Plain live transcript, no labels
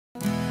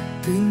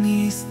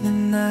Beneath the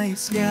night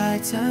sky,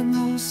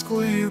 Tamil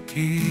Square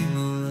came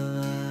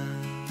alive.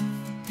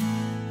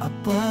 A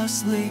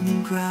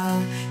bustling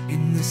crowd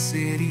in the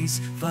city's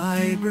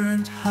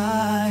vibrant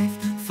hive.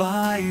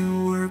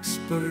 Fireworks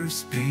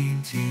burst,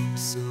 painting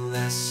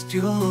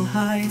celestial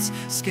heights,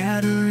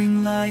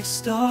 scattering like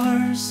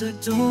stars,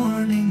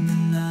 adorning the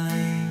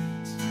night.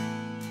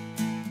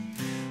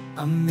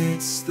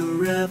 Amidst the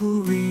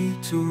revelry,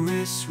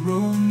 tourists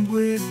roamed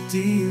with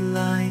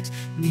delight.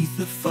 'Neath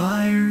the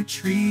fire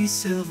tree,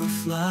 silver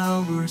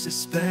flowers, a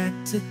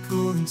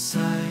spectacle in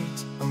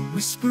sight. A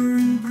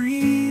whispering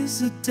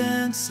breeze, a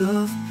dance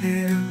of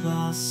pear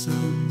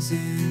blossoms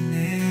in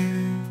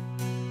air.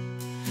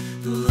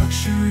 The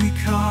luxury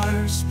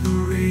cars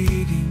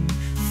parading,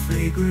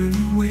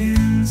 fragrant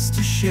winds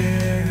to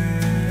share.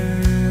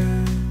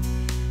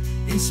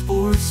 In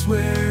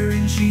sportswear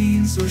and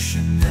jeans or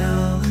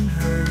Chanel and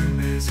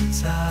Hermes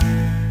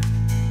attire.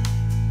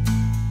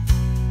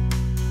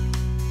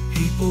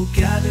 People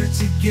gather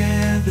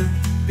together,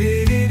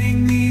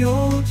 bidding the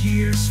old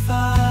year's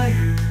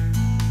fire.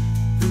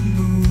 The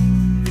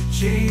moon, a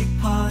jade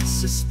pot,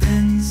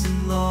 suspends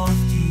in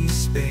lofty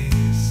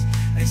space,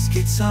 as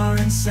guitar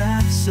and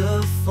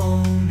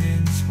saxophone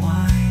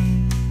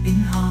entwine in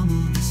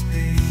harmonious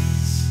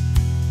pace.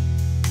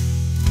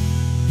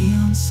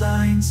 Neon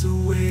signs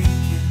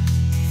awaken,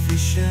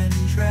 fish and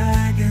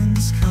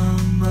dragons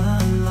come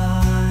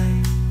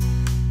alive,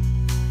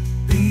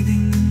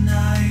 bathing the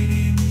night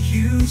in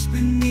hues.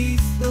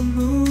 Beneath the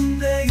moon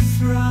they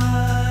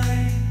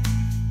thrive.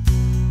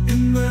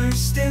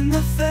 Immersed in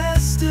the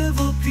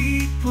festival,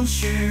 people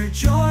share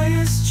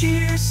joyous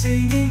cheers,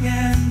 singing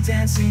and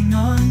dancing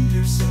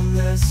under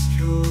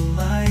celestial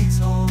light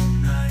all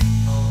night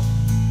long.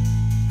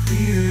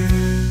 Clear,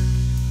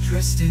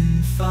 dressed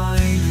in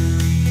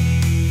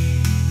finery,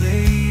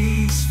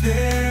 ladies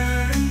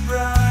fair and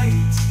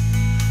bright,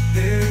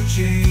 their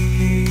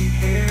jade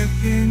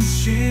hairpins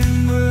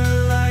shimmer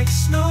like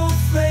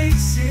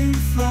snowflakes in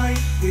flight,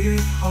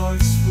 with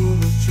hearts full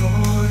of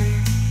joy.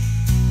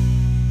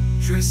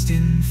 Dressed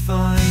in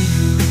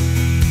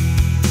finery,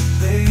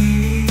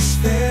 ladies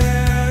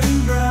fair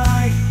and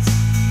bright,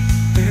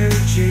 their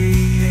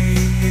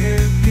jade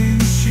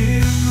hairpins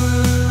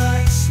shimmer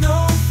like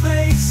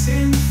snowflakes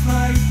in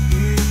flight,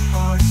 with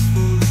hearts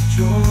full of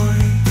joy.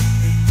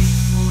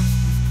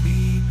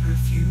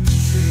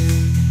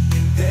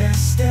 Their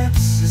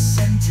steps a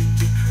scented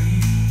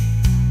decree.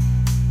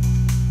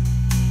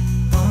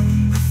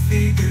 Among the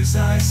figures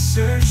I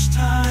searched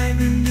time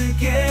and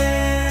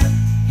again,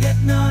 yet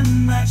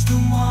none matched the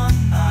one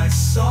I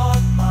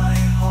sought. My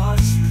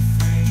heart's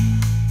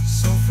refrain,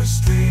 so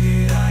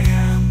frustrated I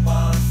am,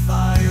 while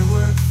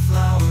firework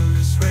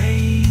flowers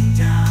rain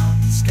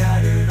down,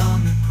 scattered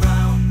on the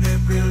ground, their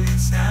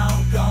brilliance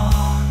now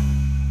gone.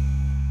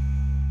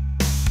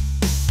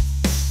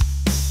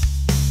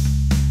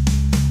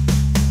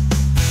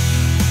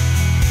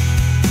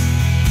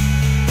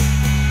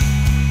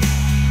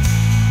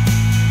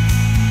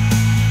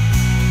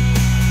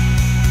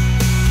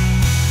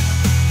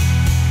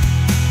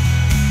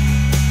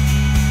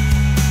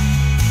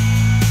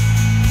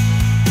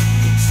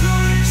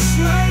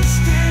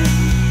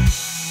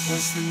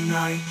 The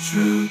night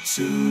drew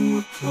to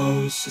a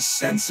close, a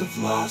sense of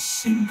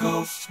loss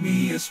engulfed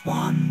me as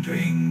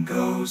wandering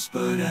goes.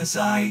 But as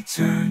I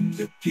turned,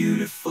 a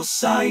beautiful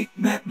sight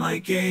met my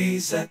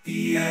gaze. At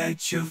the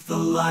edge of the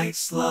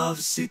lights,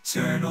 love's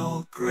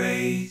eternal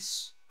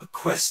grace. A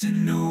quest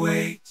and a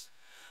wait,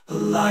 a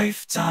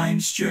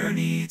lifetime's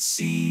journey it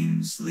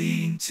seems,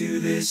 leading to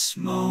this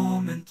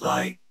moment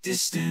like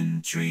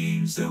distant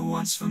dreams. The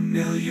once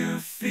familiar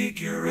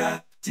figure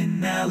wrapped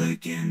in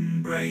elegant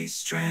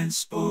embrace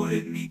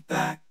transported me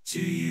back to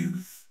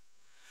youth,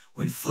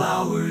 when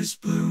flowers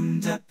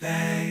bloomed at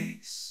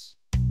pace.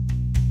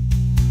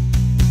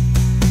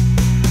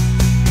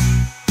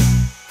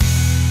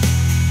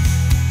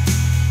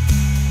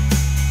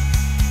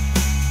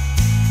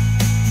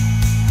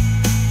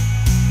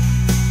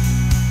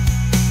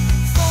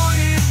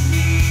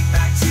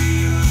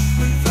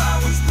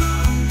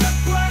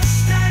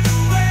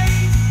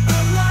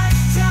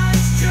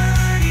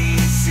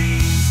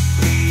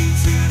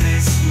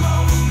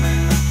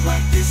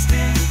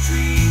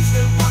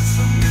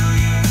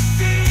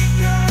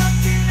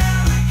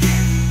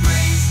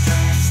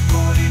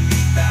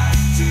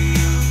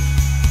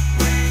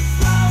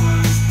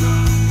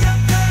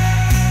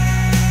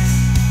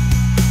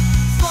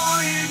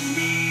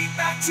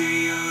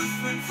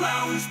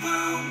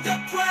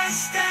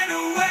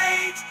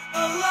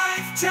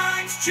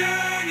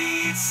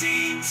 Journey it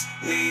seems,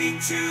 leading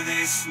to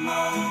this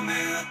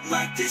moment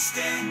like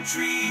distant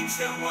dreams.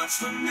 The once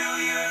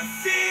familiar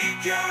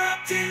figure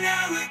wrapped in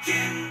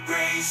elegant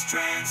grace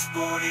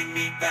transported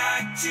me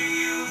back to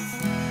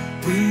youth.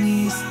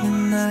 Beneath the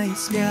night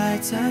sky,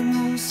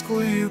 Tamil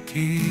Square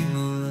came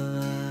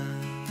alive.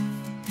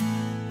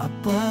 A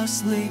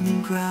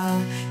bustling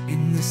crowd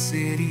in the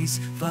city's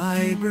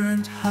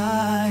vibrant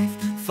hive.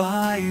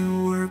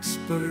 Fireworks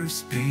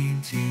burst,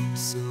 painting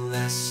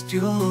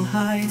celestial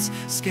heights,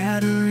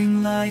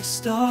 scattering like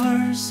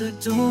stars,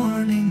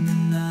 adorning the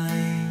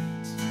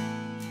night.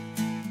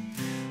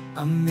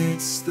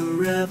 Amidst the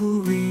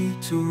revelry,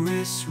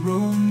 tourists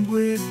roamed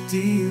with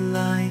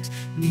delight.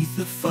 'Neath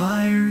the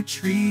fire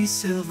tree,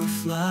 silver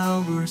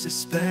flowers, a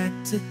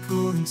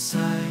spectacle in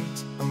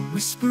sight. A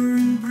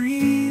whispering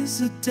breeze,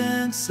 a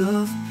dance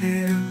of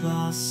pear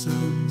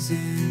blossoms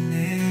in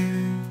air.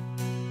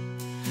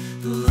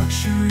 The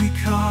luxury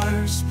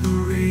cars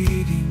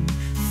parading,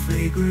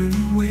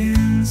 fragrant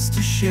winds to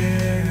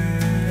share.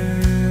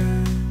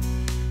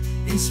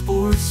 In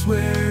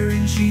sportswear,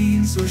 in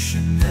jeans, or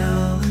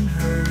Chanel and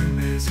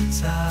Hermes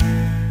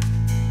attire.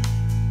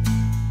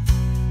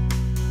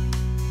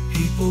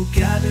 People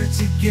gather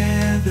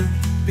together,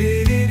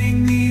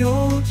 bidding the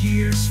old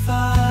year's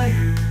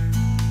fire.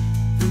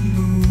 The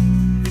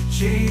moon, the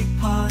jade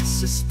pot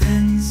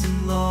suspends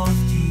in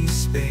lofty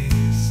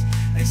space,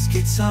 as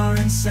guitar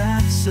and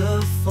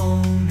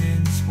saxophone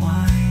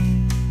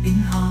entwine in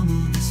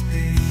harmonious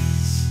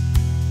pace.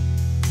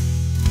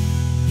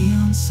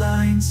 Neon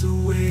signs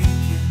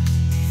awaken,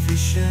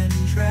 fish and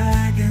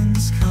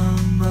dragons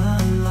come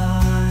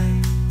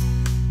alive,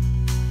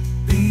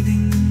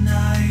 bathing the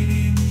night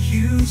in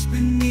hues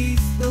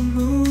beneath the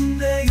moon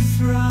they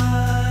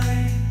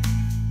thrive.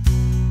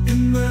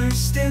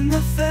 Immersed in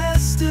the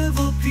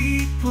festival,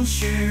 people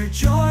share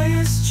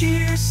joyous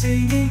cheers,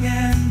 singing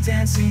and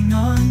dancing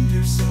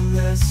under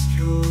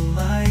celestial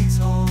lights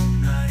all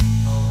night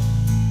long.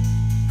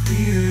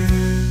 Clear,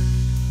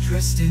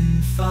 dressed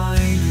in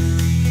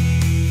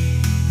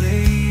finery,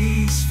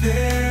 ladies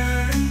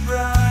fair and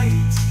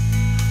bright,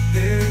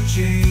 their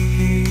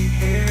jade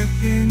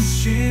hairpins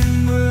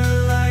shimmer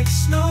like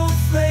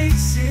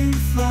snowflakes in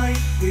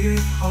flight,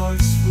 with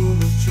hearts full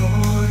of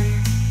joy.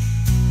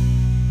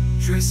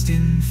 Dressed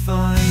in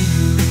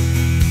finery,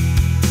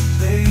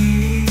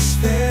 ladies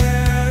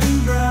fair and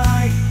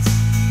bright,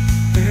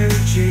 their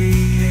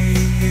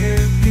jade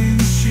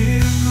hairpins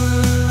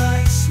shimmer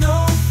like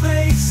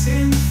snowflakes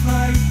in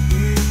flight,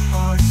 with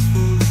hearts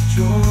full of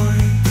joy.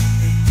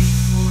 They lean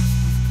forth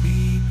with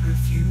clean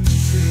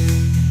perfumes,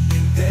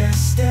 in their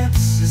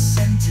steps a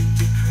scented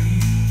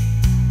decree.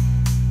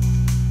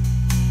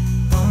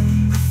 Among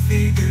the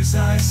figures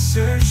I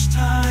search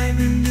time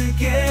and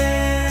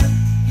again,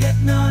 yet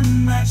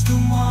none match the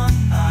one